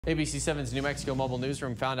ABC 7's New Mexico Mobile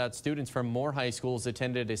Newsroom found out students from more high schools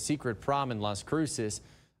attended a secret prom in Las Cruces.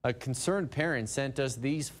 A concerned parent sent us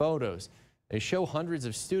these photos. They show hundreds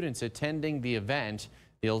of students attending the event.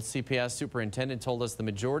 The LCPS superintendent told us the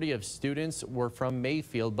majority of students were from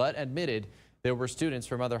Mayfield, but admitted there were students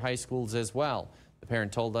from other high schools as well. The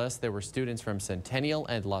parent told us there were students from Centennial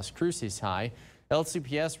and Las Cruces High.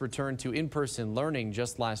 LCPS returned to in-person learning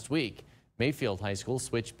just last week. Mayfield High School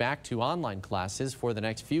switched back to online classes for the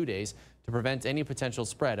next few days to prevent any potential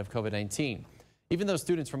spread of COVID-19. Even though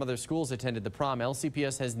students from other schools attended the prom,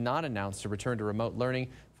 LCPS has not announced a return to remote learning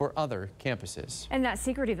for other campuses. And that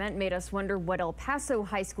secret event made us wonder what El Paso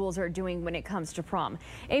high schools are doing when it comes to prom.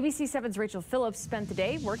 ABC 7's Rachel Phillips spent the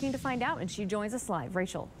day working to find out, and she joins us live.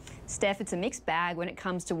 Rachel. Steph, it's a mixed bag when it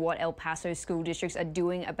comes to what El Paso school districts are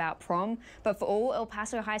doing about prom. But for all El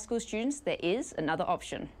Paso high school students, there is another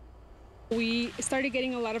option. We started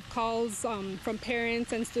getting a lot of calls from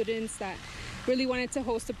parents and students that really wanted to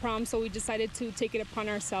host a prom, so we decided to take it upon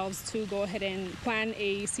ourselves to go ahead and plan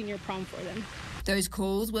a senior prom for them. Those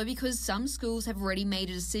calls were because some schools have already made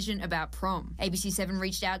a decision about prom. ABC 7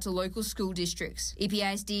 reached out to local school districts.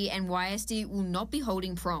 EPISD and YSD will not be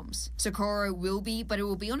holding proms. Socorro will be, but it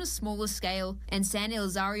will be on a smaller scale, and San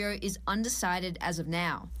Elizario is undecided as of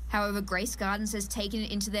now. However, Grace Gardens has taken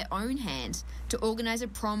it into their own hands to organise a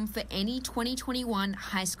prom for any 2021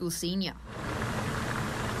 high school senior.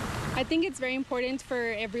 I think it's very important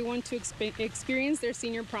for everyone to experience their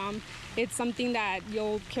senior prom. It's something that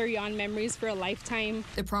you'll carry on memories for a lifetime.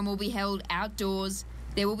 The prom will be held outdoors.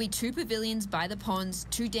 There will be 2 pavilions by the ponds,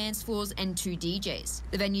 2 dance floors and 2 DJs.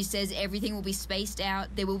 The venue says everything will be spaced out,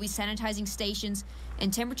 there will be sanitizing stations,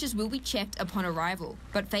 and temperatures will be checked upon arrival.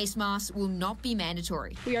 But face masks will not be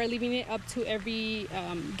mandatory. We are leaving it up to every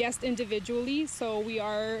guest individually, so we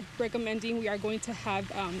are recommending, we are going to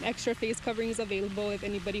have extra face coverings available if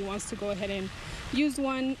anybody wants to go ahead and use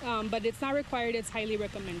one, but it's not required, it's highly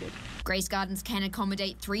recommended. Grace Gardens can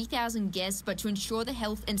accommodate 3,000 guests, but to ensure the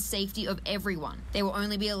health and safety of everyone, they will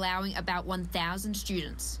only be allowing about 1,000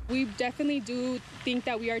 students. We definitely do think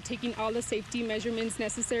that we are taking all the safety measurements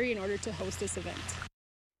necessary in order to host this event.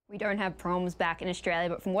 We don't have proms back in Australia,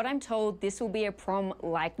 but from what I'm told, this will be a prom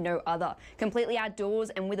like no other, completely outdoors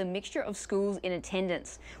and with a mixture of schools in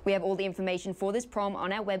attendance. We have all the information for this prom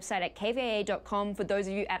on our website at kvaa.com for those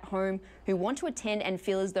of you at home who want to attend and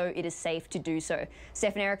feel as though it is safe to do so.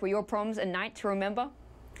 Steph and Eric, were your proms a night to remember?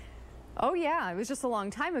 Oh yeah, it was just a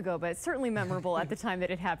long time ago, but it's certainly memorable at the time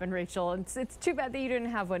that it happened, Rachel. It's too bad that you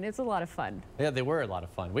didn't have one. It's a lot of fun. Yeah, they were a lot of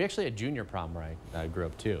fun. We actually had junior prom where I grew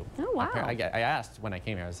up too. Oh wow. I asked when I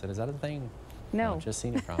came here, I said, is that a thing? No. Just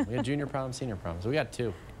senior prom. We had junior prom, senior prom. So we got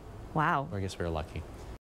 2. Wow. I guess we were lucky.